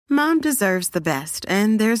Mom deserves the best,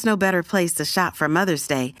 and there's no better place to shop for Mother's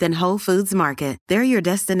Day than Whole Foods Market. They're your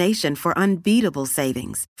destination for unbeatable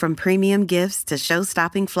savings, from premium gifts to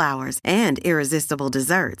show-stopping flowers and irresistible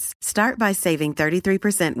desserts. Start by saving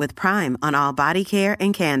 33% with Prime on all body care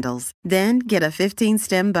and candles. Then get a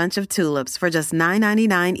 15-stem bunch of tulips for just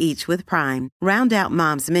 $9.99 each with Prime. Round out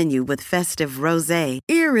Mom's menu with festive rosé,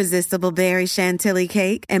 irresistible berry chantilly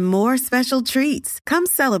cake, and more special treats. Come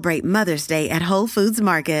celebrate Mother's Day at Whole Foods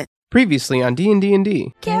Market. Previously on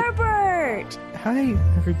D&D. Care Bear! Hi,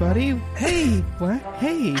 everybody. Hey, what?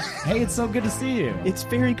 Hey. Hey, it's so good to see you. It's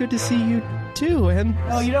very good to see you, too, and...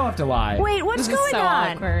 Oh, you don't have to lie. Wait, what's This is going so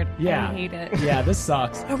on? awkward. Yeah. I hate it. Yeah, this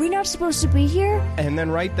sucks. Are we not supposed to be here? And then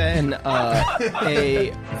right then,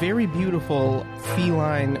 a very beautiful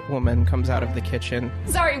feline woman comes out of the kitchen.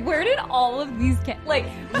 Sorry, where did all of these where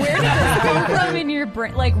did this come from in your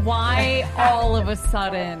brain? Like, why all of a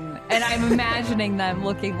sudden? And I'm imagining them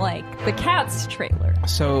looking like the Cats trailer.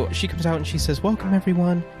 So she comes out and she says, "Welcome,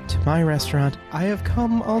 everyone, to my restaurant. I have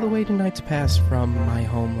come all the way to Night's Pass from my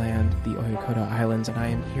homeland, the Oyokoto Islands, and I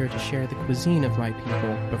am here to share the cuisine of my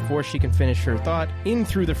people." Before she can finish her thought, in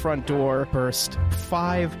through the front door burst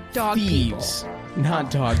 5 Dog thieves. Not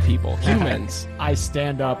dog people, humans. I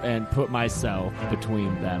stand up and put myself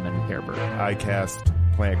between them and Care Bear. I cast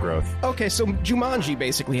plant growth. Okay, so Jumanji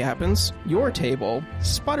basically happens. Your table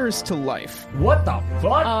sputters to life, What the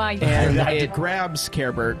fuck? and it grabs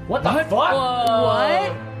Carebert. What the fuck?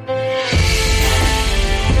 What?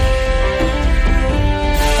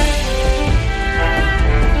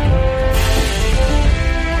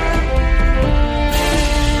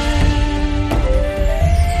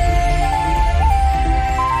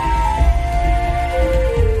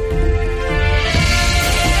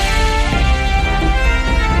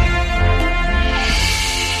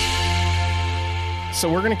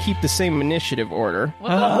 So we're going to keep the same initiative order,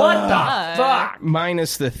 What the fuck?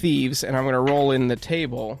 minus the thieves, and I'm going to roll in the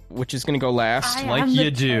table, which is going to go last. I Like am the you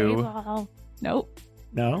do. table. Nope.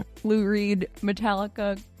 No? Lou Reed,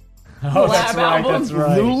 Metallica, Oh, that's Collab right, album. that's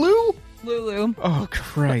right. Lulu? Lulu. Oh,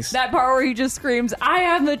 Christ. That part where he just screams, "I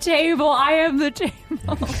am the table, I am the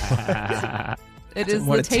table." It is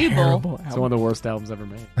What the a table. terrible It's album. one of the worst albums ever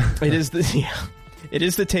made. It is the It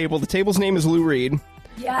is the table. The table's name is Lou Reed.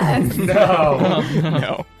 Yes. No.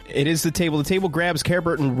 No. It is the table. The table grabs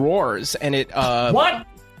Carebert and roars, and it What?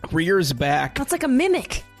 rears back. That's like a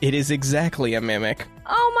mimic. It is exactly a mimic.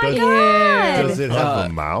 Oh my Does- god! Does it have a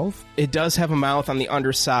mouth? It does have a mouth on the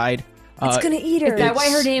underside. It's gonna eat her. Is that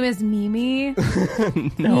why her name is Mimi?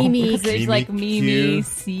 No. Mimi. Because there's like Mimi Mimi, Q.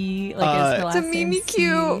 C, like is her last It's a name Mimi C.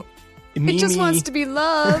 cute. Mimi, It just wants to be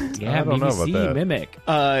loved. Yeah, I don't know about BBC that.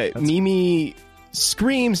 Mimic. Mimi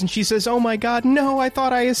screams and she says, "Oh my god, no, I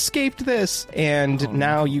thought I escaped this." And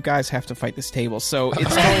now you guys have to fight this table. So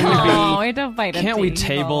it's going Oh, to we don't fight a Can't we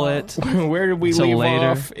table it? be... Where did we Till leave later.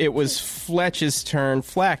 off? It was Fletch's turn.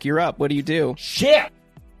 Flack, you're up. What do you do? Shit!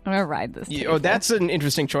 I'm gonna ride this. Oh, that's an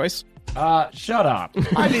interesting choice. Shut up.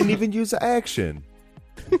 I didn't even use the action.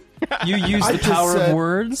 You use I the just power said- of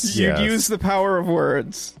words? Yes. You use the power of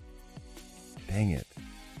words. Dang it.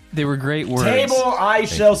 They were great words. Table, I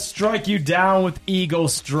shall strike you down with Eagle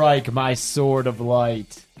Strike, my sword of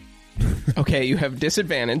light. Okay, you have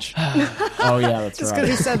disadvantage Oh, yeah, that's Just right.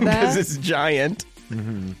 because he said because that. it's giant.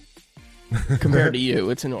 Compared to you,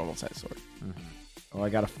 it's a normal size sword. Oh, I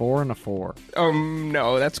got a 4 and a 4.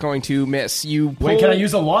 No, that's going to miss. You pull, Wait, can I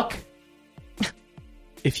use a luck?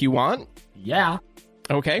 if you want. Yeah,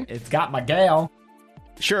 Okay, it's got my gal.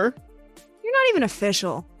 sure. You're not even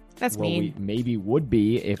official. That's Well, mean. we maybe would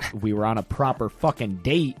be if we were on a proper fucking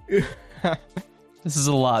date. This is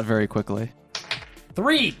a lot very quickly.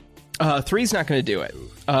 3! 3's not going to do it.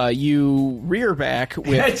 You rear back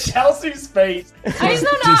with Chelsea's face. I just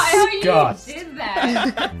don't know how Disgust. you did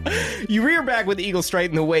that. you rear back with Eagle Strike,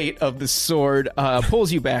 and the weight of the sword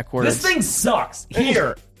pulls you backwards. This thing sucks.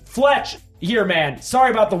 Here, Fletch. Here, man. Sorry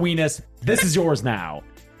about the weenus. This is yours now.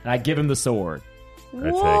 And I give him the sword.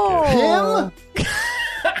 Whoa.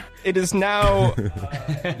 It is now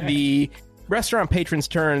the restaurant patron's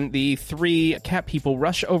turn. The 3 cat people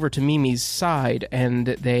rush over to Mimi's side, and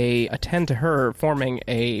they attend to her, forming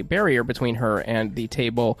a barrier between her and the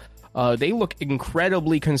table. They look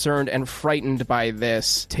incredibly concerned and frightened by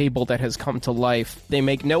this table that has come to life. They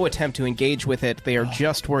make no attempt to engage with it. They are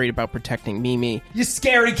just worried about protecting Mimi. You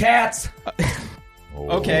scary cats.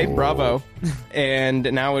 Okay, bravo. And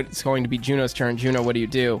now it's going to be Juno's turn. Juno, what do you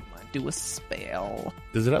do? Do a spell.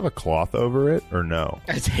 Does it have a cloth over it or no?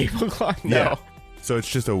 A tablecloth? No. Yeah. So it's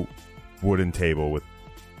just a wooden table with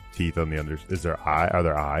teeth on the under. Is there eye? Are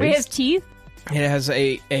there eyes? Wait, his teeth? It has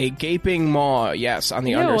a gaping maw, yes, on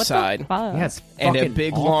the Ew, what the underside. fuck? Yeah, it's And a fucking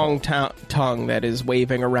big, awful. long tongue that is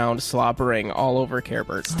waving around, slobbering all over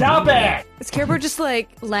Carebert. Stop it! Is Care Bear just like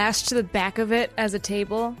lashed to the back of it as a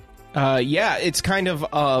table? Yeah, it's kind of,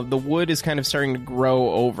 the wood is kind of starting to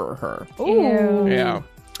grow over her. Ew. Yeah.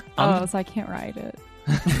 Oh, so I can't ride it.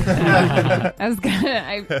 I was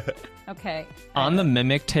gonna. Okay. On the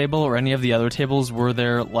mimic table or any of the other tables, were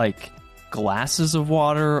there like glasses of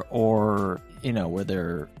water, or were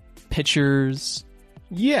there pitchers?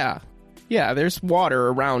 Yeah. Yeah, there's water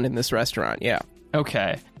around in this restaurant, yeah.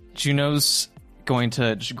 Okay. Juno's going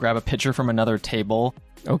to just grab a pitcher from another table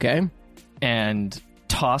Okay. and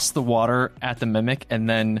toss the water at the mimic, and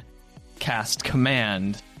then cast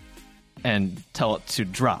command and tell it to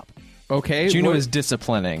drop. Okay. Juno is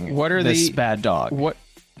disciplining what are this the- bad dog.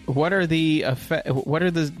 What are the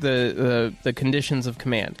the conditions of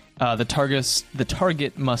command? The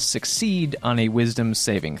target must succeed on a wisdom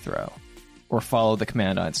saving throw, or follow the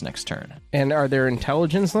command on its next turn. And are there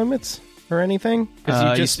intelligence limits or anything?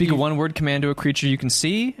 You speak a one-word command to a creature you can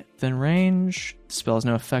see, then range. The spell has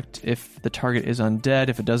no effect if the target is undead,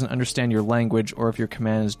 if it doesn't understand your language, or if your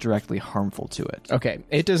command is directly harmful to it. Okay,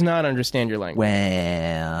 it does not understand your language.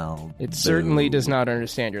 Well, It certainly does not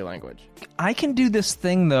understand your language. I can do this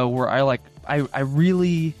thing though, where I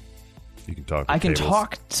really You can talk. To I can tables.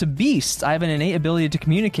 talk to beasts. I have an innate ability to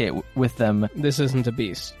communicate with them. This isn't a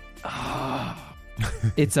beast.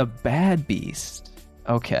 It's a bad beast.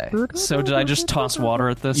 Okay. So did I just toss water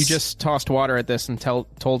at this? You just tossed water at this and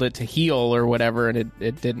told it to heal or whatever, and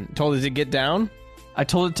it didn't. Told it to get down? I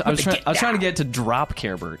told it to, I was trying to get it to drop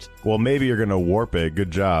Carebert. Well, maybe you're gonna warp it. Good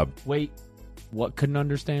job. Wait, what couldn't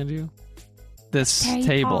understand you? This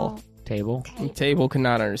table. Table? The table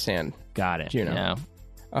cannot understand. Got it. Juno. Yeah.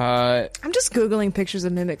 I'm just Googling pictures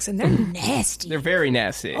of mimics, and they're nasty. They're very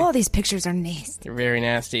nasty. All these pictures are nasty. They're very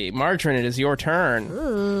nasty. Margarine, it is your turn.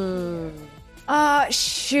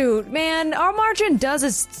 Shoot, man. All Margarine does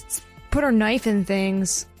is put her knife in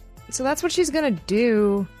things. So that's what she's gonna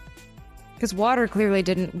do. Because water clearly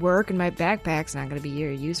didn't work, and my backpack's not gonna be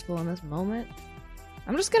very useful in this moment.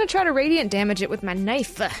 I'm just gonna try to radiant damage it with my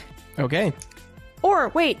knife. Okay. Or,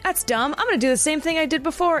 wait, that's dumb. I'm gonna do the same thing I did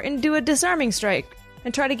before and do a disarming strike.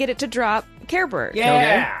 And try to get it to drop Carebird.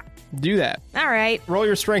 Yeah! Do that. Alright. Roll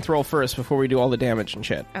your strength roll first before we do all the damage and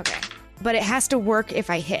shit. Okay. But it has to work if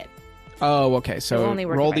I hit. Oh, okay. So It'll only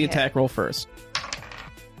work roll if I the hit. attack roll first.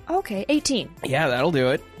 Okay, 18. Yeah, that'll do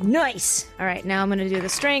it. Nice. Alright, now I'm gonna do the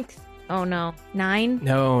strength. Oh no. 9.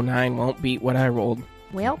 No, 9 won't beat what I rolled.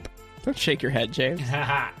 Welp. Don't shake your head, James.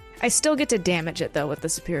 I still get to damage it, though, with the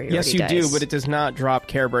superiority Yes, you dice. do, but it does not drop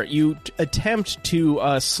Carebert. You attempt to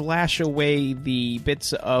slash away the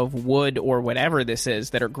bits of wood or whatever this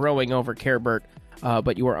is that are growing over Carebert,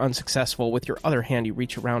 but you are unsuccessful. With your other hand, you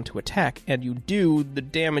reach around to attack, and you do the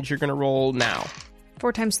damage you're going to roll now.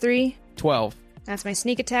 4 times 3. 12. That's my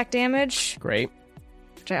sneak attack damage, Great.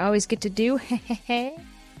 which I always get to do.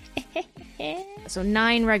 So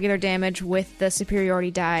 9 regular damage with the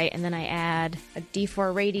superiority die, and then I add a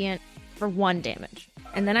d4 radiant for 1 damage.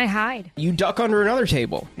 And then I hide. You duck under another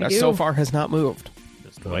table I that do. so far has not moved.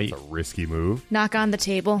 That's a risky move. Knock on the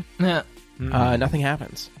table. Yeah. Nothing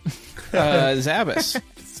happens. Zabas,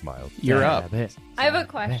 Smile. you're up. I have a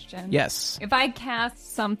question. Yes. If I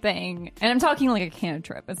cast something, and I'm talking like a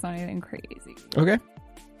cantrip, it's not anything crazy. Okay.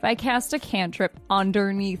 If I cast a cantrip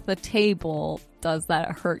underneath the table, does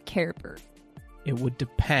that hurt Carebird? It would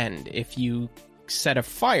depend. If you set a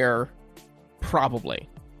fire, probably.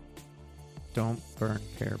 Don't burn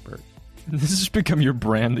Carebird. This has become your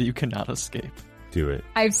brand that you cannot escape. Do it.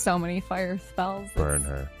 I have so many fire spells. Burn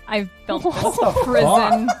her. I've built this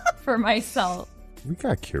prison for myself. We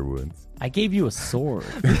got cure wounds. I gave you a sword.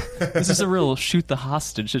 This is a real shoot the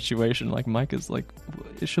hostage situation. Like Mike is like,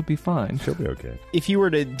 it should be fine. She'll be okay. If you were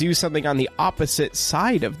to do something on the opposite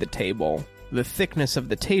side of the table, the thickness of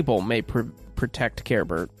the table may protect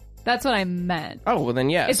Carebert. That's what I meant. Oh, well then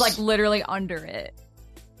yes. It's like literally under it.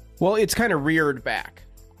 Well, it's kind of reared back.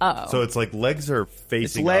 Oh. So it's like legs are Its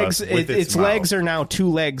facing legs, us with its mouth. legs are now 2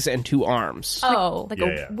 legs and 2 arms. Oh. Like Yeah,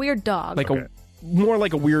 a yeah. weird dog. Like Okay. more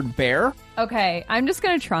like a weird bear. Okay, I'm just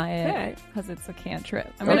gonna try it Okay. because it's a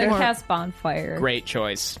cantrip. I'm Okay. gonna cast bonfire. Great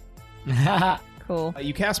choice. Cool.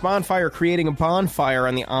 You cast bonfire, creating a bonfire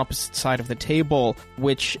on the opposite side of the table,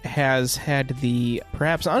 which has had the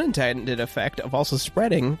perhaps unintended effect of also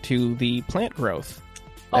spreading to the plant growth.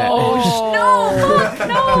 Oh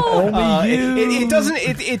no! It doesn't.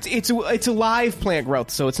 It's a live plant growth,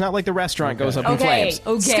 so it's not like the restaurant goes up in Okay. flames.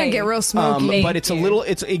 Okay. It's gonna get real smoky. But it's a little.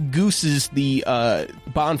 It gooses the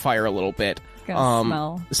bonfire a little bit. Gonna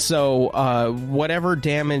smell. So whatever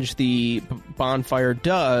damage the bonfire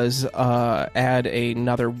does, add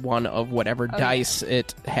another one of whatever dice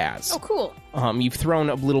it has. Oh, cool. You've thrown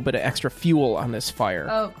a little bit of extra fuel on this fire.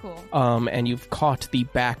 Oh, cool. And you've caught the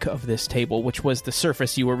back of this table, which was the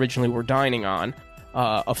surface you originally were dining on,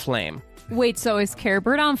 aflame. Wait, so is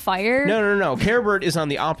Carebird on fire? No. Carebird is on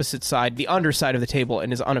the opposite side, the underside of the table,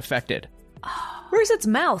 and is unaffected. Where's its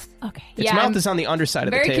mouth? Okay. Its mouth is on the underside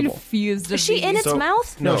of the very table. confused. Is she in its So-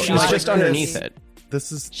 mouth? No, she's like just this. underneath it.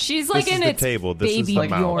 This is She's this like is in the its table. This baby is the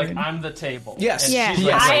mouth. Bjorn. I'm the table. Yes. And Yeah. she's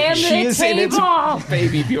Yes. I am she the is in its table.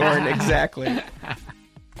 baby Bjorn, exactly.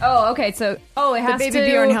 Oh, okay. So, it has baby to.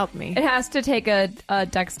 Bjorn helped me. It has to take a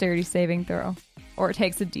dexterity saving throw, or it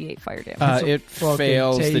takes a D8 fire damage. It fucking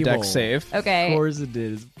fails the table. dex save. Okay. Of course it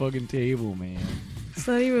did. It's a fucking table, man. It's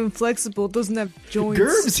not even flexible. It doesn't have joints.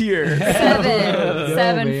 Gerb's here.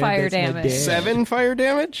 Seven man, fire that's my damage. dad. 7 fire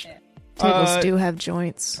damage? Tables do have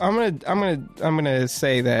joints. I'm gonna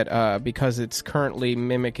say that because it's currently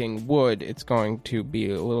mimicking wood, it's going to be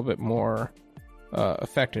a little bit more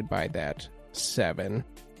affected by that 7.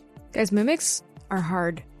 Guys, mimics are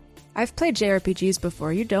hard. I've played JRPGs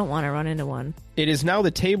before. You don't want to run into one. It is now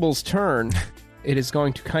the table's turn. It is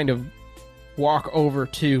going to kind of walk over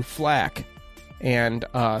to Flack and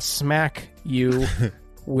smack you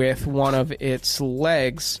with one of its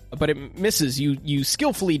legs, but it misses. You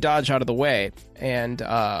skillfully dodge out of the way and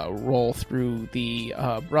roll through the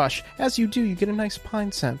brush. As you do, you get a nice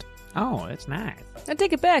pine scent. Oh, it's nice. I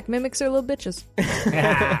take it back. Mimics are little bitches.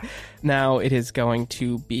 Now it is going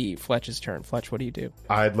to be Fletch's turn. Fletch, what do you do?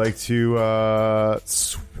 I'd like to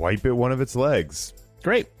swipe at one of its legs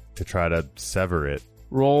Great. to try to sever it.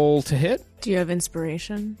 Roll to hit. Do you have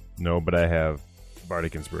inspiration? No, but I have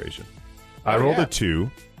Bardic Inspiration. I rolled a 2,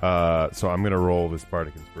 so I'm going to roll this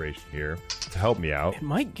Bardic Inspiration here to help me out. It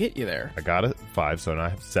might get you there. I got a 5, so now I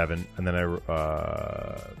have 7, and then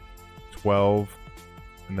I 12,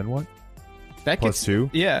 and then what? That Plus gets 2?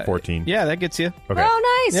 Yeah. 14. Yeah, that gets you. Okay.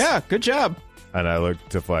 Oh, nice. Yeah, good job. And I look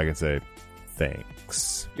to Flag and say,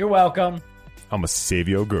 thanks. You're welcome. I'm going to save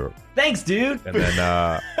your girl. Thanks, dude. And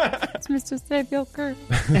then, It's Mr. Savior Curve.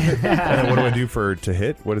 and then what do I do to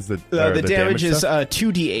hit? What is the The damage is stuff?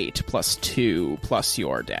 2d8 plus 2 plus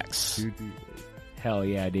your dex. Hell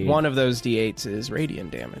yeah, dude. One of those d8s is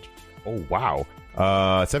radiant damage. Oh, wow.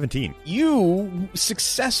 17. You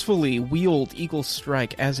successfully wield Eagle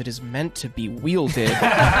Strike as it is meant to be wielded,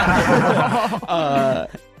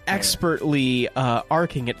 expertly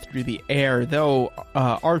arcing it through the air. Though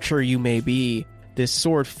archer you may be, this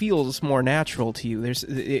sword feels more natural to you.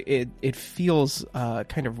 It feels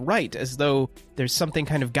kind of right, as though there's something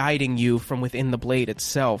kind of guiding you from within the blade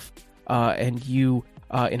itself, and you.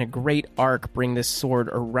 In a great arc, bring this sword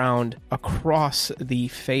around across the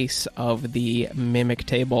face of the mimic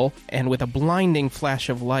table, and with a blinding flash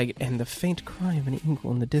of light and the faint cry of an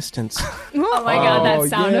eagle in the distance, Oh my god, that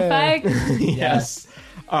sound effect. yes,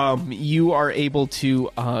 you are able to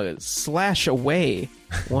slash away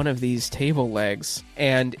one of these table legs,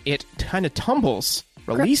 and it kind of tumbles,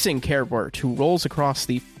 releasing Carebird, who rolls across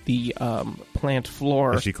the plant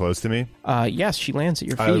floor. Is she close to me? Yes, she lands at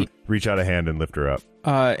your I feet. reach out a hand and lift her up.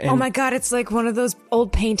 And Oh my god, it's like one of those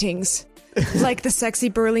old paintings. Like the sexy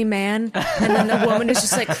burly man, and then the woman is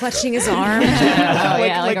just like clutching his arm. Oh,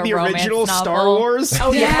 yeah, like a the romance original novel. Star Wars.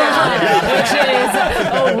 Oh yeah.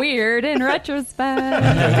 Which is weird in retrospect.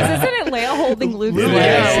 Because isn't it Leia holding Luke's It is,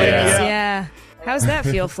 leg? Yeah. How's that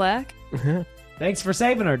feel, Flack? Thanks for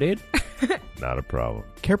saving her, dude. Not a problem.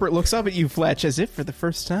 Carebird looks up at you, Fletch, as if for the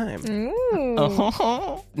first time.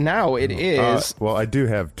 Now it is. Well, I do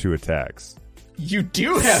have 2 attacks. You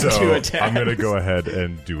do have so 2 attacks. I'm going to go ahead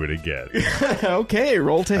and do it again. Okay,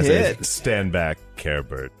 roll to I say, hit. stand back,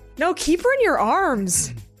 Carebird. No, keep her in your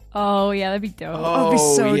arms. Oh, yeah, that'd be dope. That'd be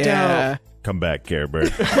so yeah. Come back,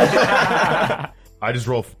 Carebird. I just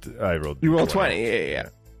rolled. I rolled. You roll 20. Yeah.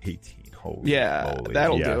 18. Holy. Yeah, moly.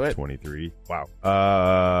 that'll Yeah, do it. 23.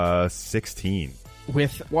 Wow. 16.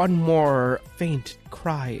 With one more faint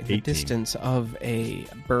cry in the 18. distance of a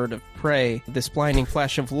bird of prey, this blinding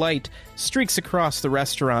flash of light streaks across the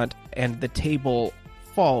restaurant, and the table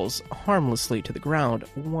falls harmlessly to the ground.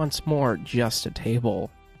 Once more, just a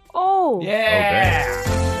table. Oh. Yeah.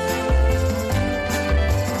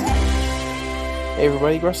 Hey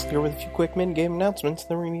everybody, Russell here with a few quick mid-game announcements, and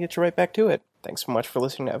then we're going to get you right back to it. Thanks so much for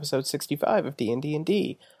listening to episode 65 of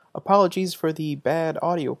D&D. Apologies for the bad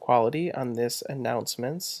audio quality on this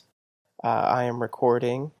announcements. I am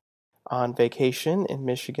recording on vacation in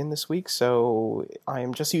Michigan this week, so I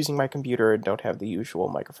am just using my computer and don't have the usual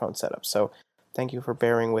microphone setup. So thank you for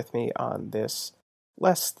bearing with me on this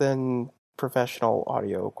less than professional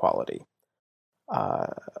audio quality.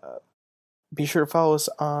 Be sure to follow us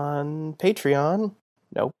on Patreon.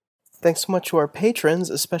 Nope. Thanks so much to our patrons,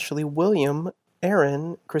 especially William,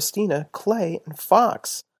 Aaron, Christina, Clay, and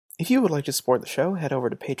Fox. If you would like to support the show, head over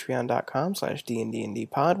to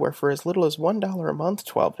patreon.com/dnddpod, where for as little as $1 a month,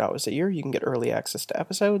 $12 a year, you can get early access to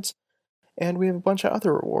episodes. And we have a bunch of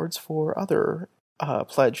other rewards for other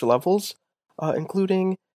pledge levels,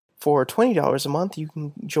 including for $20 a month, you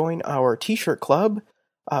can join our t-shirt club.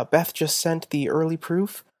 Beth just sent the early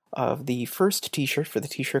proof of the first t-shirt for the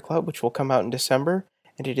t-shirt club, which will come out in December,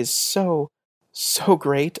 and it is so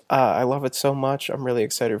great. I love it so much. I'm really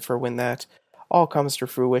excited for when that all comes to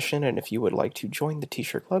fruition, and if you would like to join the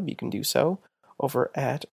t-shirt club, you can do so over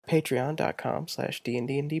at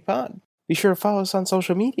patreon.com/dnddpod. Be sure to follow us on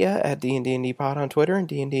social media at dnddpod on Twitter and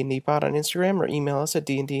dnddpod on Instagram, or email us at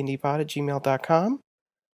dnddpod@gmail.com.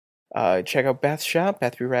 Check out Beth's shop,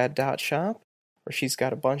 bethryrad.shop, where she's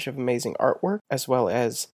got a bunch of amazing artwork, as well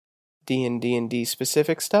as D&D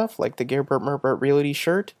specific stuff, like the Gerbert Merbert Realty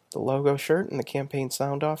shirt, the logo shirt, and the Campaign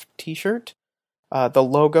Sound Off t-shirt. The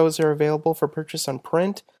logos are available for purchase on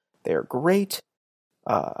print. They're great.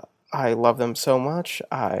 I love them so much.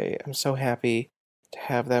 I am so happy to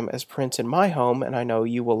have them as prints in my home, and I know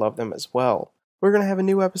you will love them as well. We're going to have a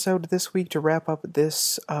new episode this week to wrap up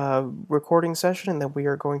this recording session, and then we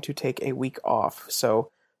are going to take a week off. So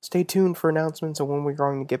stay tuned for announcements on when we're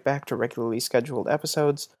going to get back to regularly scheduled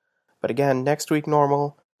episodes. But again, next week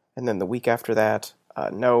normal, and then the week after that,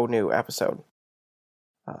 no new episode.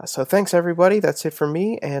 So thanks everybody, that's it for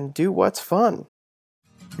me, and do what's fun.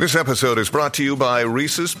 This episode is brought to you by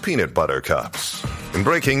Reese's Peanut Butter Cups. In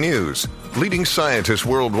breaking news, leading scientists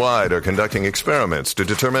worldwide are conducting experiments to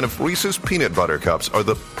determine if Reese's Peanut Butter Cups are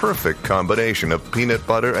the perfect combination of peanut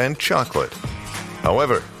butter and chocolate.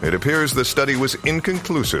 However, it appears the study was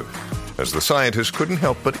inconclusive, as the scientists couldn't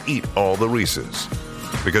help but eat all the Reese's.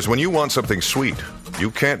 Because when you want something sweet, you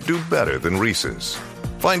can't do better than Reese's.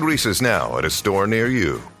 Find Reese's now at a store near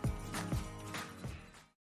you.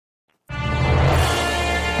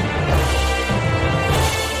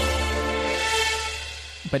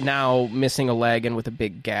 But now missing a leg and with a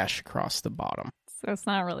big gash across the bottom. So it's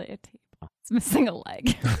not really a table. It's missing a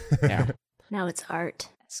leg. Yeah. Now it's art.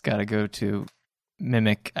 It's got to go to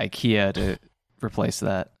Mimic IKEA to replace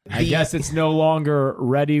that. I guess it's no longer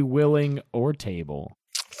ready, willing, or table.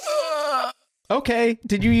 Okay,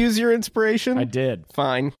 did you use your inspiration? I did.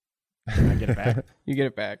 Fine. I get it back. You get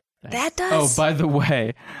it back. That does. Oh, by the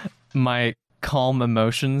way, my calm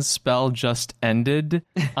emotions spell just ended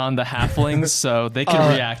on the halflings, so they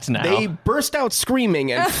can react now. They burst out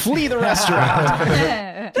screaming and flee the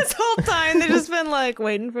restaurant. This whole time they've just been like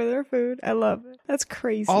waiting for their food. I love it. That's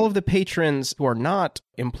crazy. All of the patrons who are not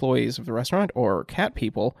employees of the restaurant or cat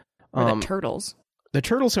people, Or the turtles. the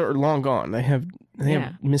turtles are long gone. They have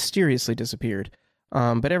mysteriously disappeared.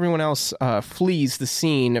 But everyone else flees the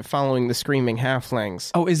scene following the screaming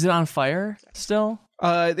halflings. Oh, is it on fire still?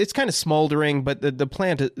 It's kind of smoldering, but the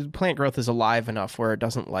plant growth is alive enough where it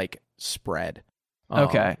doesn't like spread.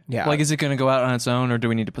 Okay. Yeah. Like, is it going to go out on its own, or do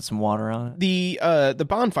we need to put some water on it? The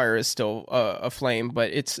bonfire is still aflame,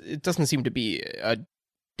 but it doesn't seem to be a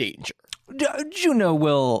danger. Juno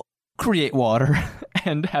will create water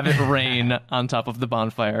and have it rain on top of the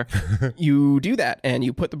bonfire. You do that, and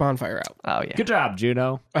you put the bonfire out. Oh, yeah. Good job,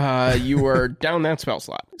 Juno. You are down that spell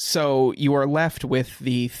slot. So you are left with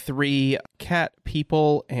the 3 cat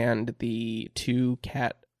people and the 2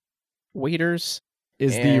 cat waiters.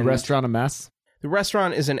 Is the restaurant a mess? The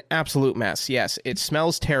restaurant is an absolute mess, yes. It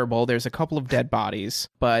smells terrible. There's a couple of dead bodies,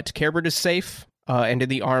 but Gerbert is safe and in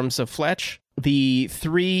the arms of Fletch. The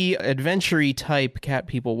 3 adventure-y type cat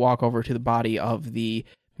people walk over to the body of the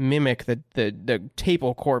mimic, the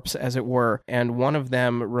table corpse, as it were, and one of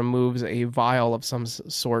them removes a vial of some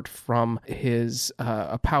sort from his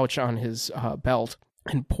a pouch on his belt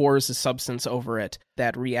and pours a substance over it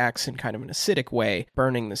that reacts in kind of an acidic way,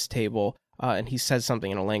 burning this table. And he says something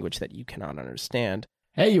in a language that you cannot understand.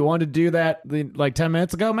 Hey, you wanted to do that like 10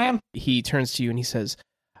 minutes ago, man? He turns to you and he says,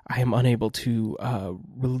 I am unable to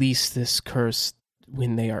release this curse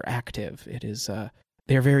when they are active. It is,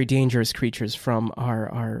 they're very dangerous creatures from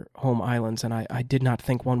our home islands, and I did not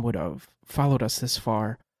think one would have followed us this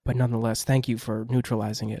far. But nonetheless, thank you for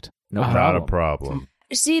neutralizing it. No Not problem. a problem.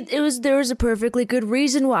 See, there was a perfectly good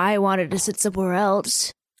reason why I wanted to sit somewhere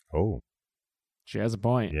else. Oh, She has a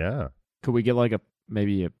point. yeah. Could we get like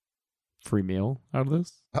maybe a free meal out of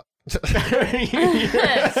this?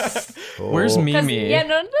 Where's Oh. Mimi? Yeah,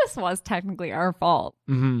 none of this was technically our fault.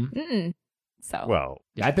 Mm-hmm. Mm-mm. So Well,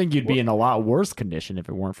 Yeah, I think you'd be in a lot worse condition if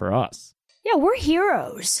it weren't for us. Yeah, we're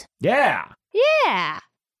heroes. Yeah. Yeah.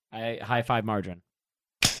 I high five Margarine.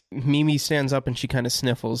 Mimi stands up and she kind of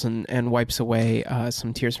sniffles and wipes away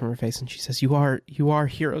some tears from her face, and she says, "You are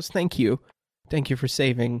heroes. Thank you for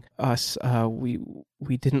saving us.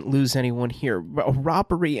 We didn't lose anyone here. A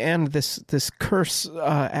robbery and this curse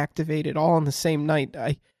activated all on the same night.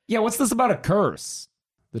 Yeah, what's this about a curse?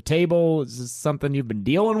 The table, is this something you've been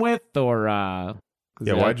dealing with, or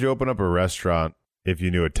why'd you open up a restaurant if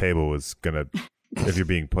you knew a table was gonna? If you're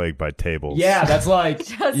being plagued by tables. Yeah, that's like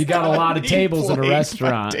you got a lot of tables in a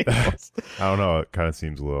restaurant. I don't know. It kind of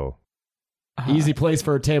seems a little easy place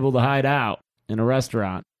for a table to hide out in a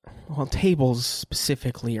restaurant. Well, tables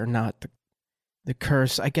specifically are not the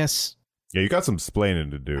curse. I guess. Yeah, you got some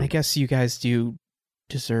splaining to do. I guess you guys do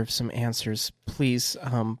deserve some answers. Please,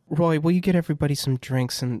 Roy, will you get everybody some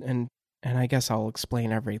drinks and I guess I'll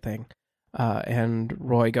explain everything. And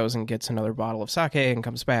Roy goes and gets another bottle of sake and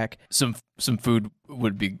comes back. Some food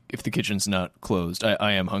would be if the kitchen's not closed.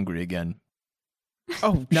 I am hungry again.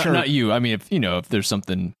 Oh, sure. Not you. I mean, if there's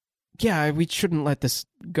something. Yeah, we shouldn't let this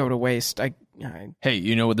go to waste. Hey,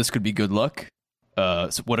 you know what? This could be good luck.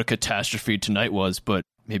 So what a catastrophe tonight was, but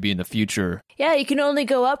maybe in the future. Yeah, you can only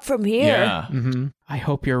go up from here. Yeah. Mm-hmm. I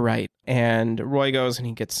hope you're right. And Roy goes and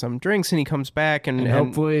he gets some drinks and he comes back and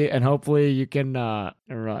hopefully you can.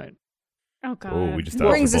 Right. Oh God! Oh, we just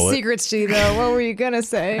brings the secrets to you, though. What were you gonna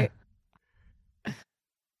say?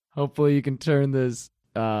 Hopefully, you can turn this.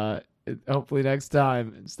 Hopefully, next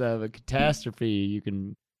time instead of a catastrophe, you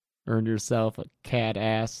can earn yourself a cat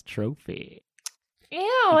ass trophy.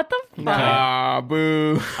 Ew! What the fuck? Ah,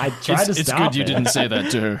 boo! I tried to stop it. It's good you didn't say that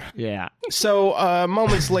to her. Yeah. So,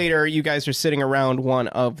 moments later, you guys are sitting around one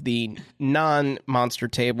of the non-monster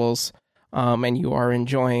tables. And you are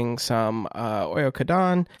enjoying some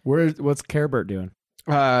Oyokadan. What's Carebert doing?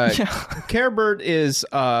 Carebert is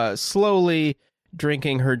slowly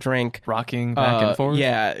drinking her drink. Rocking back and forth?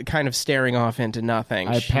 Yeah, kind of staring off into nothing.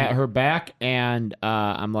 I pat her back and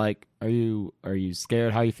I'm like, are you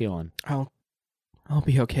scared? How you feeling? I'll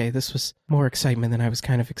be okay. This was more excitement than I was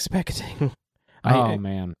kind of expecting.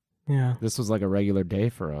 Man. Yeah. This was like a regular day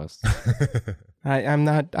for us. I'm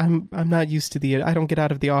not used to I don't get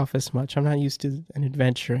out of the office much. I'm not used to an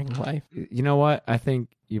adventuring life. You know what? I think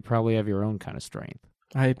you probably have your own kind of strength.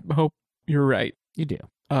 I hope you're right. You do.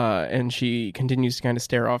 And she continues to kind of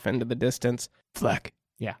stare off into the distance. Fleck.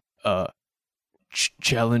 Yeah.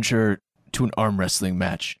 Challenge her to an arm wrestling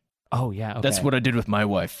match. Oh yeah. Okay. That's what I did with my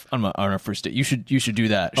wife on our first date. You should do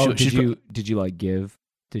that. Oh, did you like give?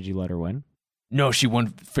 Did you let her win? No, she won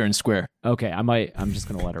fair and square. Okay, I'm just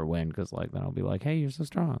gonna let her win because like then I'll be like, hey, you're so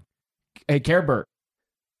strong. Hey, Carebert.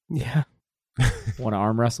 Yeah. Want to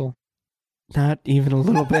arm wrestle? Not even a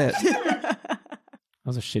little bit. That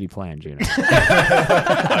was a shitty plan, Juno.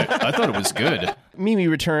 I thought it was good. Mimi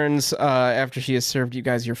returns after she has served you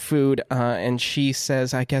guys your food, and she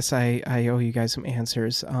says, I guess I owe you guys some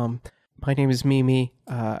answers. My name is Mimi,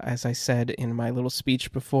 as I said in my little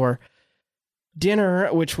speech before dinner,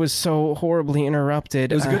 which was so horribly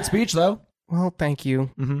interrupted. It was a good speech, though. Well, thank you.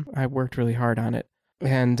 Mm-hmm. I worked really hard on it.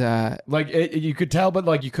 And you could tell, but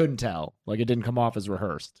like you couldn't tell. Like it didn't come off as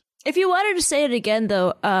rehearsed. If you wanted to say it again,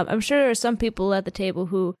 though, I'm sure there are some people at the table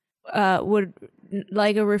who would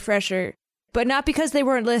like a refresher, but not because they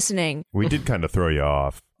weren't listening. We did kind of throw you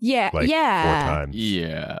off. Yeah, like 4 times.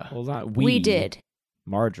 Yeah. Well, not we did.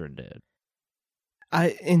 Margarine did.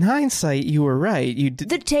 In hindsight, you were right. You did.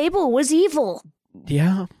 The table was evil.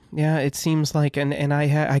 Yeah, it seems like, and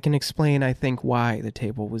I can explain, I think, why the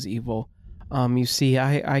table was evil. You see,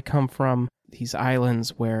 I come from these islands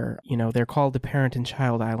where, they're called the parent and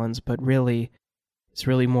child islands, but really, it's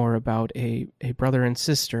really more about a brother and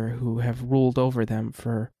sister who have ruled over them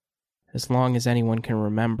for as long as anyone can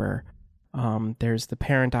remember. There's the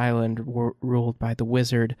parent island ruled by the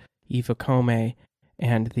wizard Ivakome,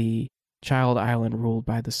 and the child island ruled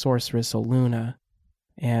by the sorceress Oluna,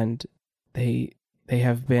 and they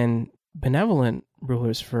have been benevolent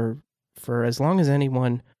rulers for as long as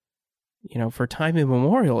anyone, for time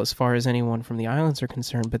immemorial, as far as anyone from the islands are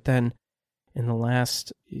concerned. But then in the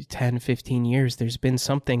last 10, 15 years, there's been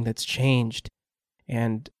something that's changed,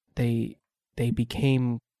 and they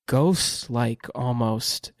became ghost-like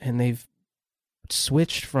almost, and they've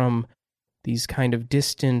switched from these kind of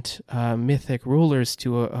distant mythic rulers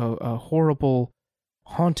to a horrible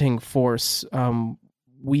haunting force,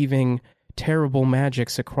 weaving terrible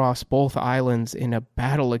magics across both islands in a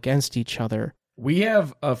battle against each other. We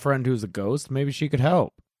have a friend who's a ghost. Maybe she could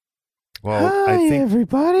help. Well, Hi, I think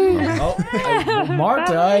everybody.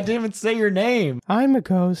 Marta, I didn't even say your name. I'm a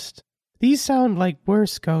ghost. These sound like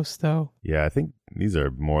worse ghosts, though. Yeah, I think These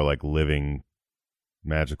are more like living,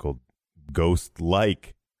 magical,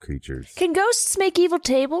 ghost-like creatures. Can ghosts make evil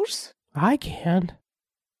tables? I can.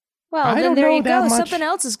 Well, I then don't there know you that go. much. Something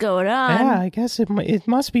else is going on. Yeah, I guess it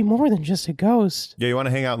must be more than just a ghost. Yeah, you want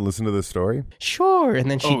to hang out and listen to this story? Sure. And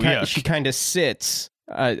then Oh, she kind of sits.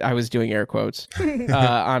 I was doing air quotes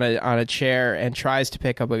on a chair and tries to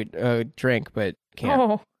pick up a drink, but can't.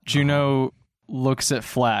 Oh. Juno looks at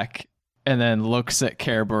Flack and then looks at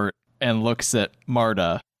Carebert and looks at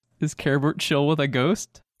Marta. Is Carebert chill with a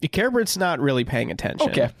ghost? Carebert's not really paying attention.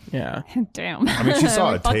 Okay. Yeah. Damn. I mean, she saw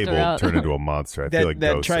We a fucked her table up. turn into a monster. I That feel like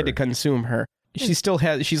ghosts tried to are- consume her.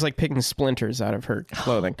 She's like picking splinters out of her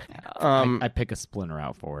clothing. I pick a splinter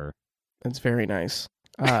out for her. That's very nice.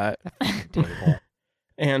 Table.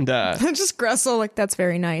 And Just Gressel, like, that's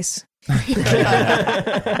very nice.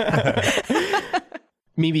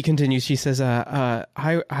 Mimi continues. She says, I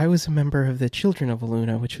was a member of the Children of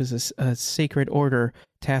Aluna, which was a sacred order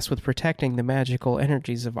tasked with protecting the magical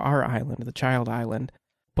energies of our island, the Child Island.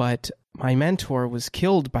 But my mentor was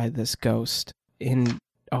killed by this ghost in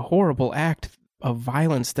a horrible act of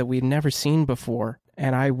violence that we'd never seen before.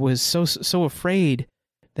 And I was so afraid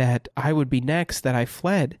that I would be next that I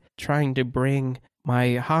fled, trying to bring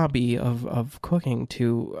my hobby of cooking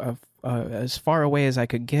to as far away as I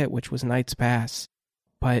could get, which was Knight's Pass.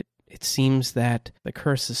 But it seems that the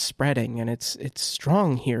curse is spreading, and it's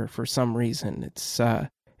strong here for some reason.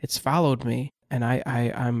 It's followed me, and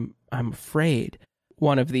I'm afraid.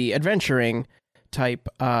 One of the adventuring type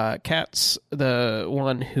cats, the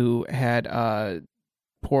one who had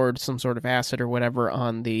poured some sort of acid or whatever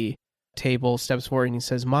on the table, steps forward and he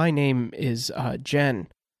says, "My name is Jen."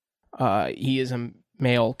 He is a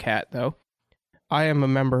male cat, though. I am a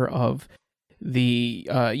member of the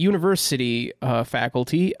university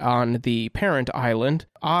faculty on the parent island.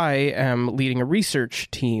 I am leading a research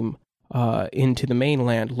team into the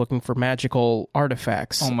mainland looking for magical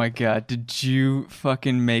artifacts. Oh my god, did you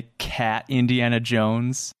fucking make Cat Indiana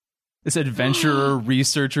Jones? This adventurer,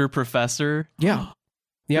 researcher, professor? Yeah.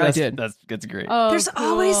 Yeah, I did. That's great. Oh, There's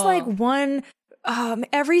always like one.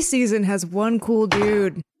 Every season has one cool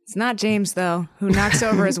dude. It's not James though, who knocks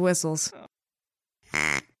over his whistles.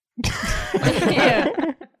 Yeah.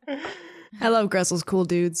 I love Gressel's cool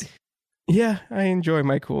dudes. Yeah, I enjoy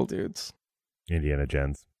my cool dudes. Indiana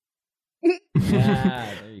Jens.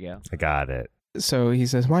 Yeah, there you go. I got it. So he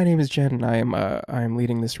says, "My name is Jen, and I am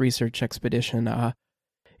leading this research expedition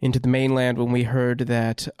into the mainland. When we heard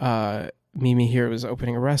that Mimi here was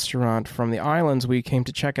opening a restaurant from the islands, we came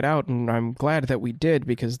to check it out, and I'm glad that we did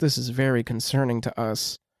because this is very concerning to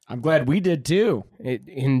us." I'm glad we did too.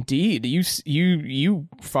 Indeed, you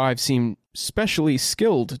five seem specially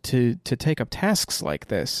skilled to take up tasks like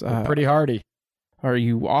this. We're pretty hardy. Do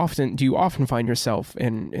you often find yourself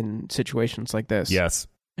in situations like this? Yes,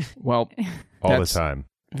 Well, all the that's time.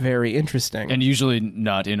 very interesting. And usually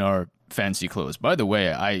not in our fancy clothes. By the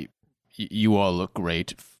way, you all look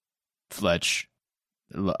great, Fletch.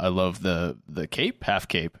 I love the cape, half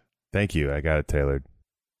cape. Thank you. I got it tailored.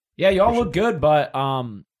 Yeah, you all look good, but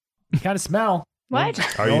you kind of smell. What?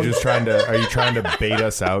 Are you trying to bait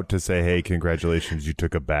us out to say, "Hey, congratulations, you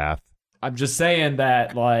took a bath"? I'm just saying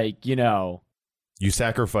that, like, you know, You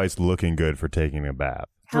sacrificed looking good for taking a bath.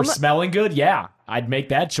 for smelling good, yeah, I'd make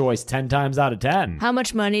that choice 10 times out of 10. How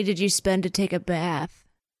much money did you spend to take a bath?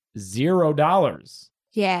 $0.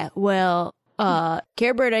 Yeah, well,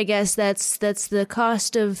 Carebird, I guess that's the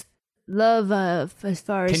cost of love as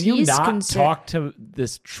far as Can you he's not concerned. talk to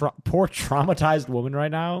this poor traumatized woman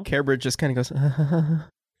right now? Carebird just kind of goes,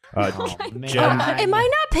 Oh, man. Jen- Am I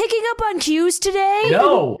not picking up on cues today?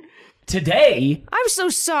 No. Today, I'm so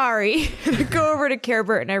sorry. I go over to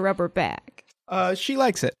Carebird and I rub her back. she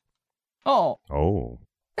likes it. Oh. Oh,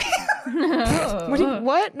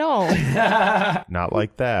 What? No. not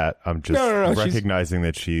like that. I'm just No, she's- recognizing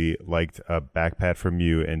that she liked a back pat from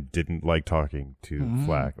you and didn't like talking to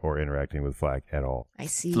Flack or interacting with Flack at all. I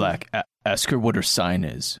see. Flack, ask her what her sign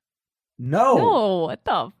is. no. No, what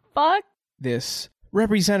the fuck? This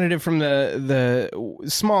representative from the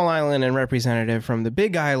small island and representative from the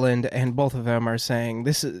big island, and both of them are saying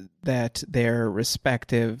that their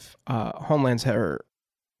respective homelands are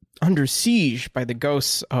under siege by the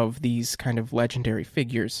ghosts of these kind of legendary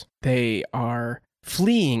figures. They are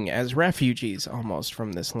fleeing as refugees almost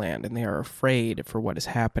from this land, and they are afraid for what is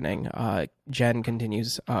happening. Jen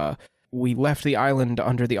continues, we left the island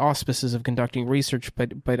under the auspices of conducting research,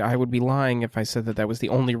 but I would be lying if I said that was the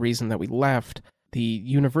only reason that we left. The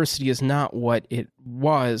university is not what it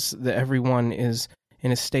was. Everyone is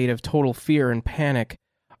in a state of total fear and panic.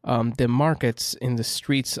 The markets in the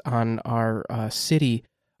streets on our city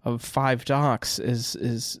of 5 docks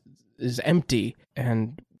is empty,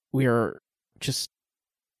 and we are just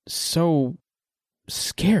so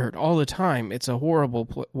scared all the time. It's a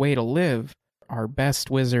horrible way to live. Our best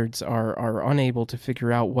wizards are unable to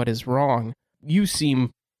figure out what is wrong. You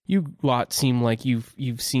lot seem like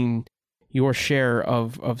you've seen your share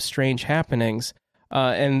of strange happenings.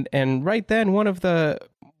 And right then one of the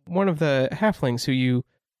halflings who you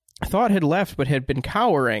thought had left but had been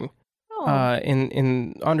cowering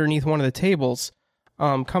in underneath one of the tables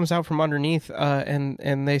comes out from underneath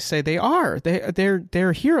and they say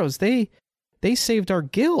they're heroes. They saved our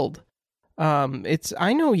guild.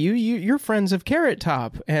 I know you're friends of Carrot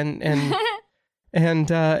Top and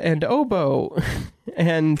Oboe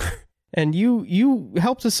and you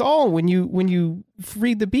helped us all when you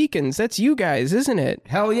freed the beacons. That's you guys, isn't it?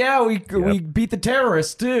 Hell yeah, we beat the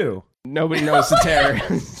terrorists too. Nobody knows the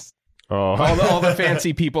terrorists. All the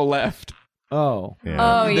fancy people left. Oh.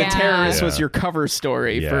 Yeah. Oh, the yeah. terrorist was your cover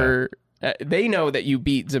story for. They know that you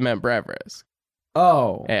beat Zemembrevris.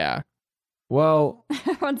 Oh. Yeah. Well,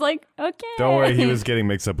 everyone's like, okay. Don't worry, he was getting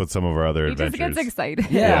mixed up with some of our other adventures. He just gets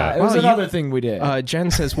excited. Yeah, it was another thing we did.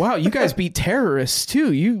 Jen says, "Wow, you guys beat terrorists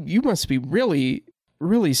too. You must be really,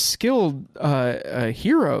 really skilled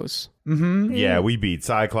heroes." Mm-hmm. Yeah, we beat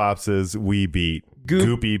Cyclopses. We beat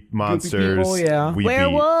goopy monsters. People, yeah. We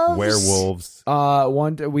Werewolves. beat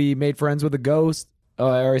werewolves. We made friends with a ghost. Oh,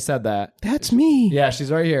 I already said that. That's me. Yeah,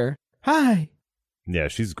 she's right here. Hi. Yeah,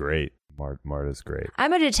 she's great. Marta's great.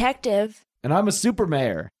 I'm a detective. And I'm a super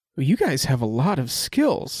mayor. Well, you guys have a lot of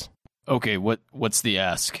skills. Okay, what's the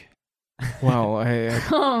ask? Well,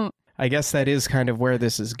 I guess that is kind of where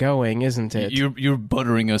this is going, isn't it? You're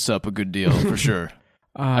buttering us up a good deal for sure.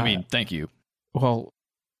 I mean, thank you. Well,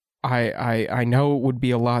 I know it would be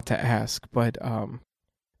a lot to ask, but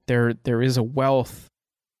there is a wealth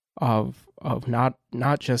of not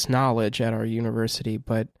just knowledge at our university,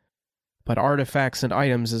 but artifacts and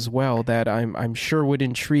items as well that I'm sure would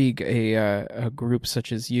intrigue a group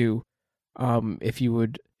such as you, if you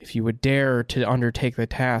would dare to undertake the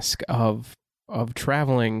task of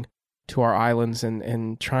traveling to our islands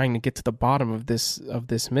and trying to get to the bottom of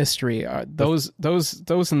this mystery. Those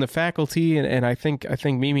in the faculty and I think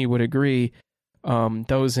Mimi would agree.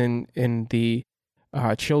 Those in the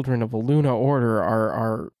Children of Aluna Order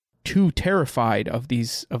are too terrified of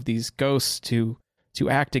these ghosts to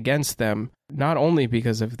act against them, not only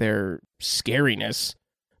because of their scariness,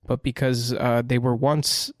 but because they were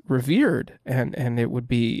once revered, and it would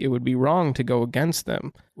be wrong to go against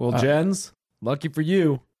them. Well, Jens, lucky for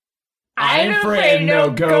you, I ain't afraid no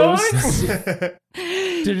ghosts.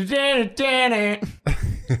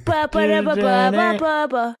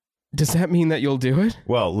 Does that mean that you'll do it?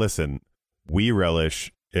 Well, listen, we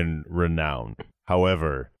relish in renown.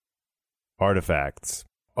 However, artifacts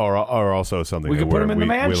are also something we that can put them in the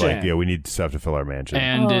mansion. We like. Yeah, we need stuff to fill our mansion.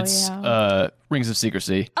 And it's Rings of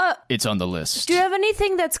Secrecy. It's on the list. Do you have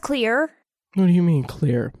anything that's clear? What do you mean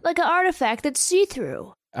clear? Like an artifact that's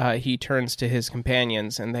see-through. He turns to his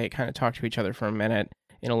companions, and they kind of talk to each other for a minute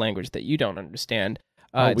in a language that you don't understand.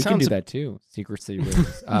 We can do that too. Secrecy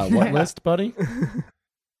rings. What list, buddy?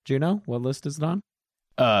 Do you know what list is it on?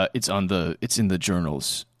 It's in the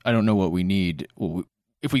journals. I don't know what we need. Well,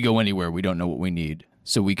 if we go anywhere, we don't know what we need.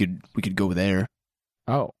 So we could go there.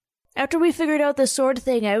 Oh. After we figured out the sword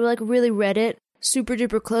thing, I really read it super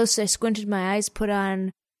duper close. I squinted my eyes, put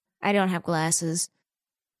on. I don't have glasses,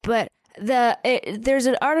 but there's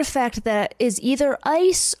an artifact that is either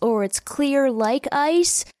ice or it's clear like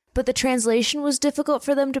ice, but the translation was difficult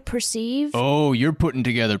for them to perceive. Oh, you're putting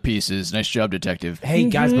together pieces. Nice job, detective. Hey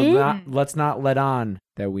guys, but let's not let on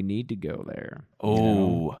that we need to go there. Oh, you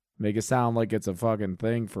know? Make it sound like it's a fucking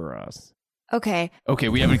thing for us. Okay. Okay,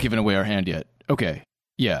 we haven't given away our hand yet. Okay.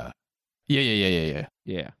 Yeah. Yeah.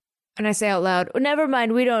 And I say out loud, oh, never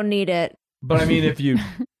mind, we don't need it. But I mean, if you...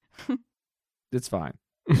 it's fine.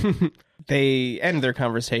 They end their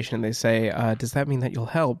conversation. They say, does that mean that you'll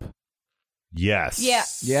help? Yes. Yeah.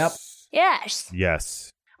 Yep.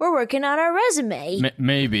 Yes. We're working on our resume.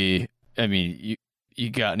 Maybe. I mean, you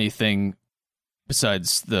got anything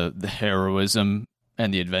besides the heroism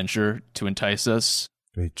and the adventure to entice us?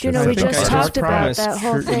 We just talked about that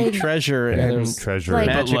whole thing. Treasure and treasure, like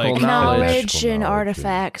magical knowledge and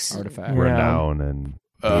artifacts. Renown and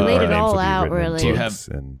they laid it all out, really. Do you have?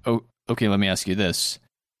 Okay, let me ask you this: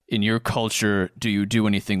 in your culture, do you do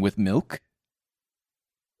anything with milk?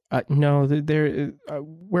 No,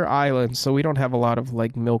 we're islands, so we don't have a lot of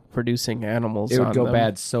like milk producing animals. It would go them.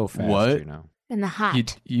 bad so fast. What? You know? In the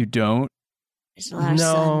hot. You don't? There's a lot of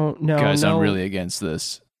sun. No, guys, I'm really against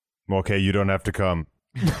this. Okay, you don't have to come.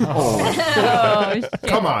 Oh, shit.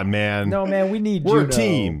 Come on, man. No, man, we need We're Juno. a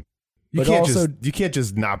team. You But can't also- you can't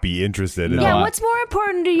just not be interested in Yeah, it. what's more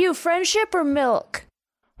important to you, friendship or milk?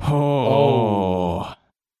 Oh.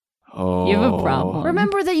 You have a problem.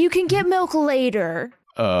 Remember that you can get milk later.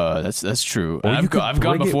 That's true. Or you I've could gone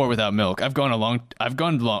bring it- before without milk. I've gone long.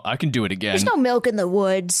 I can do it again. There's no milk in the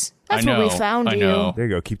woods. That's I know, where we found I you. know. There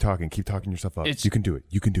you go. Keep talking yourself up. It's- You can do it.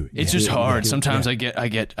 You can do it. It's Yeah. just Yeah. hard. Yeah. Sometimes Yeah. I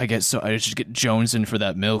just get jonesing for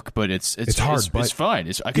that milk, but it's hard, but- it's fine.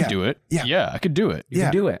 I can Yeah. do it. Yeah. I could do it. You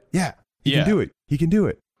can do it. Yeah. He Yeah. can do it. He can do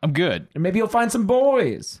it. I'm good. And maybe you'll find some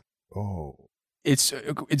boys. Oh. It's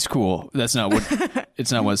cool. That's not what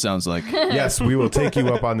it's not what it sounds like. Yes, we will take you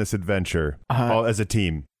up on this adventure all as a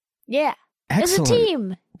team. Yeah. Excellent. As a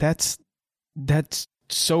team. That's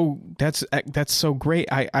so great.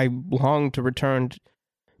 I long to return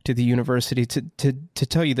to the university. To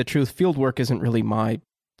tell you the truth, field work isn't really my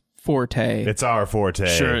forte. It's our forte.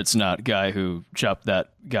 Sure, it's not guy who chopped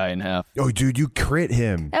that guy in half. Oh, dude, you crit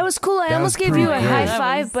him. That was cool. I That almost was gave you a pretty high great.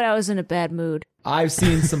 five, but I was in a bad mood. I've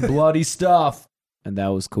seen some bloody stuff, and that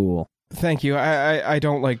was cool. Thank you. I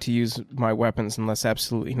don't like to use my weapons unless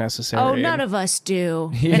absolutely necessary. Oh, none of us do.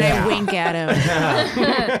 And Yeah. I wink at him.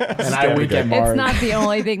 And I wink at Mark. It's not the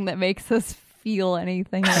only thing that makes us feel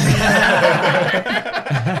anything.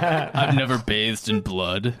 I've never bathed in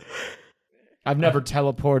blood. I've never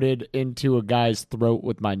teleported into a guy's throat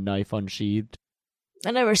with my knife unsheathed.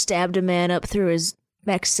 I never stabbed a man up through his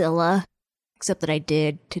maxilla, except that I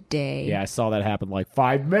did today. Yeah, I saw that happen like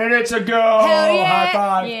 5 minutes ago. Hell yeah. High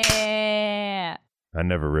five. Yeah. I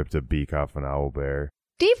never ripped a beak off an owlbear.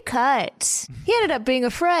 Deep cuts. He ended up being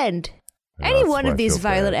a friend. And Any that's one why I of these feel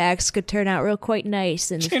violent bad. acts could turn out real quite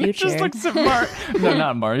nice in the Janet future. just looks at Mar. No,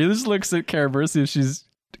 not Mario. Just looks at Kerber, see if she's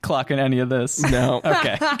clocking any of this. No.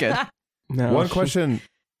 Okay, good. No. One question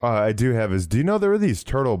I do have is, do you know there were these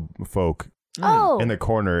turtle folk Oh, in the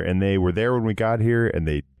corner, and they were there when we got here, and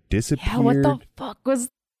they disappeared Yeah, what the fuck was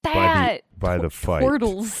that? by the fight?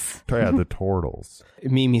 Portals. Yeah, the turtles.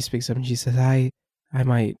 Mimi speaks up and she says, I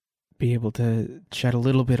might be able to shed a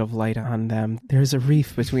little bit of light on them. There's a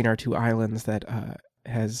reef between our two islands that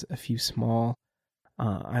has a few small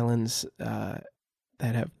islands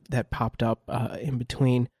that popped up in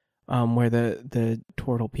between where the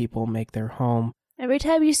turtle people make their home. every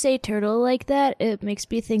time you say turtle like that, it makes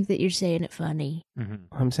me think that you're saying it funny.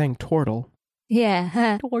 I'm saying turtle.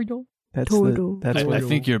 Yeah. That's Turtle. that's I what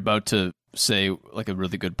think you're about to say like a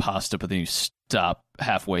really good pasta, but then you stop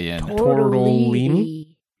halfway in.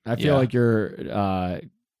 Tortellini? I feel Yeah. like you're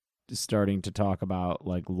starting to talk about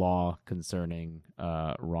like law concerning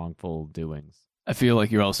wrongful doings. I feel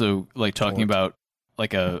like you're also like talking Tort. about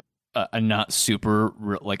like a not super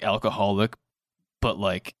like alcoholic, but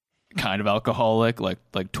like kind of alcoholic, like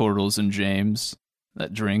Turtles and James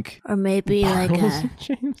that drink. Or maybe Bartles and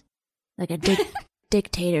James. like a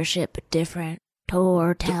dictatorship, but different.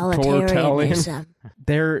 Totalitarianism.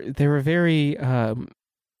 They're a very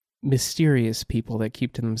mysterious people that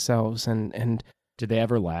keep to themselves and Did they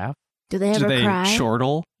ever laugh? Do they Do ever they cry?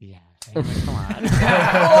 chortle? Yeah. Come on.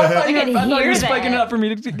 I can I thought you hear were spiking it that. up for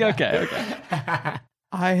me to. Okay.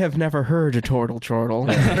 I have never heard a turtle chortle.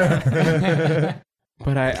 But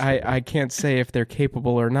I can't say if they're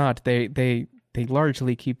capable or not. They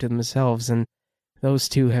largely keep to themselves, and those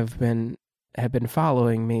two have been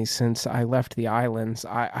following me since I left the islands.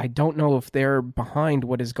 I don't know if they're behind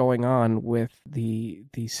what is going on with the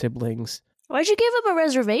siblings. Why'd you give up a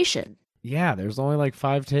reservation? Yeah, there's only like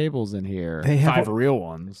 5 tables in here. They have 5 real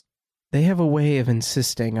ones. They have a way of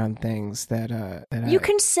insisting on things that You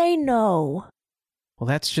can say no. Well,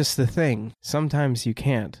 that's just the thing. Sometimes you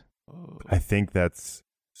can't. I think that's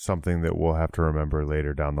something that we'll have to remember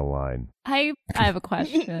later down the line. I have a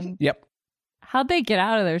question. Yep. How'd they get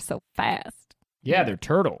out of there so fast? Yeah, they're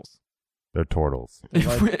turtles. They're turtles.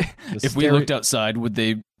 If we looked outside, would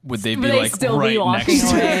they be they like still be right walking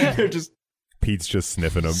next away? to? They're just Pete's just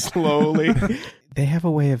sniffing them. slowly. They have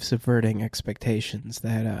a way of subverting expectations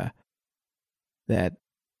that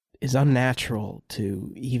is unnatural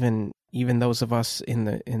to even those of us in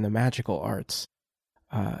the magical arts.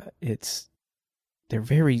 They're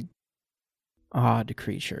very odd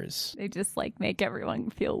creatures. They just like make everyone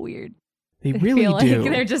feel weird. They really feel do.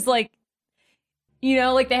 Like they're just like,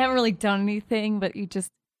 like they haven't really done anything, but you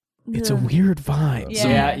just. It's a weird vibe.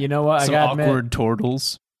 Yeah. You know what? Some I got awkward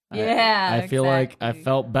turtles. Yeah, I feel like I exactly.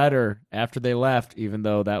 felt better after they left, even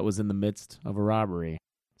though that was in the midst of a robbery.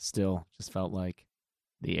 Still, just felt like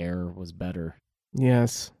the air was better.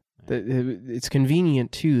 Yes. It's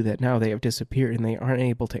convenient, too, that now they have disappeared and they aren't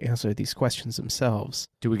able to answer these questions themselves.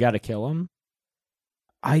 Do we got to kill him?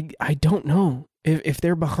 I don't know. If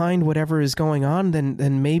they're behind whatever is going on,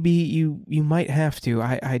 then maybe you might have to.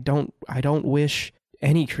 I don't wish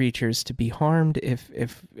any creatures to be harmed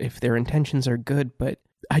if their intentions are good, but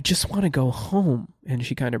I just want to go home. And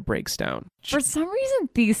she kind of breaks down. For some reason,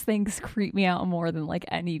 these things creep me out more than like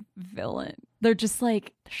any villain. They're just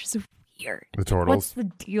like, they're just weird. The turtles. What's the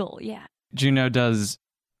deal? Yeah. Juno does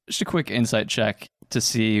just a quick insight check to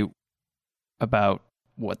see about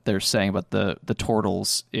what they're saying about the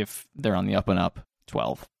turtles, if they're on the up and up.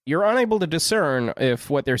 12. You're unable to discern if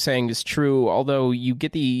what they're saying is true, although you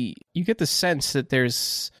get the sense that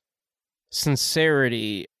there's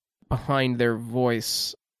sincerity behind their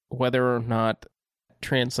voice. Whether or not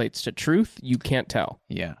translates to truth, you can't tell.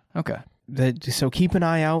 Yeah. Okay. So keep an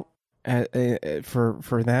eye out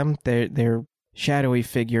for them. They're shadowy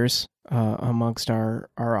figures amongst our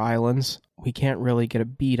islands. We can't really get a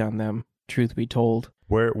beat on them, truth be told.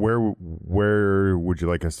 Where would you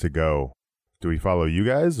like us to go? Do we follow you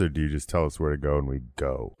guys, or do you just tell us where to go and we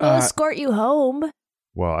go? We'll escort you home.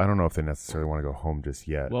 Well, I don't know if they necessarily want to go home just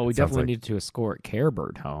yet. Well, we definitely need to escort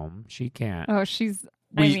Carebird home. She can't. Oh, she's...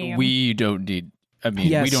 We don't need... I mean,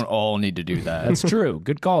 Yes. we don't all need to do that. That's true.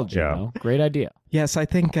 Good call, Juno. Yeah. Great idea. Yes, I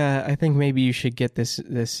think maybe you should get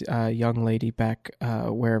this young lady back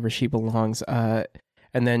wherever she belongs. And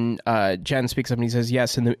then Jen speaks up and he says,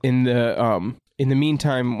 "Yes, in the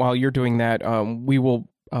meantime, while you're doing that, we will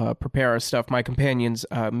prepare our stuff. My companions,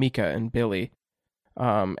 Mika and Billy,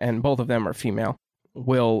 and both of them are female,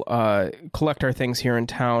 will collect our things here in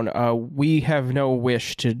town. We have no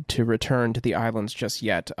wish to return to the islands just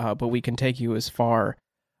yet, but we can take you as far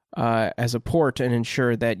as a port and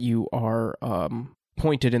ensure that you are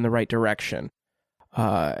pointed in the right direction.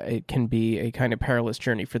 It can be a kind of perilous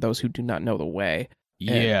journey for those who do not know the way."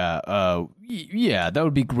 Yeah, that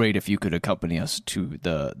would be great if you could accompany us to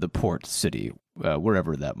the port city,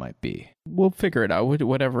 wherever that might be. We'll figure it out,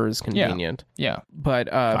 whatever is convenient. Yeah. But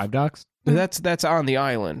 5 ducks? That's on the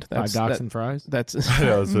island. That's, 5 ducks and fries? That's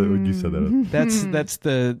Yeah, that's what you said that. that's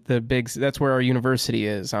the big. That's where our university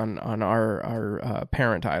is on our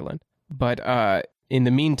parent island. But in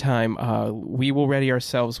the meantime, we will ready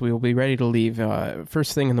ourselves. We will be ready to leave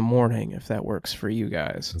first thing in the morning, if that works for you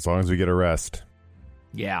guys. As long as we get a rest.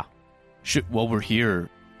 Yeah. While we're here,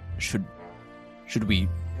 should we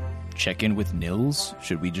check in with Nils?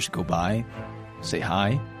 Should we just go by, say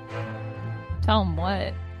hi? Tell him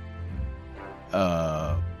what?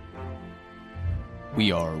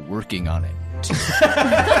 We are working on it.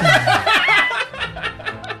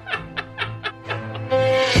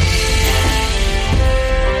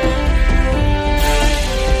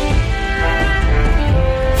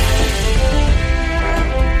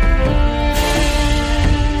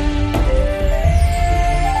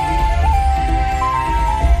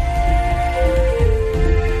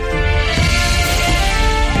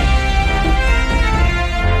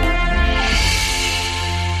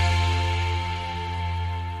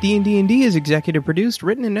 D&D is executive produced,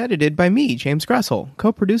 written, and edited by me, James Gressel.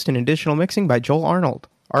 Co-produced and additional mixing by Joel Arnold.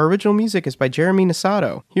 Our original music is by Jeremy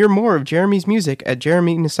Nisato. Hear more of Jeremy's music at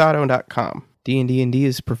jeremynisato.com. D&D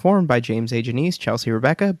is performed by James A. Janice, Chelsea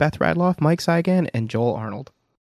Rebecca, Beth Radloff, Mike Saigan, and Joel Arnold.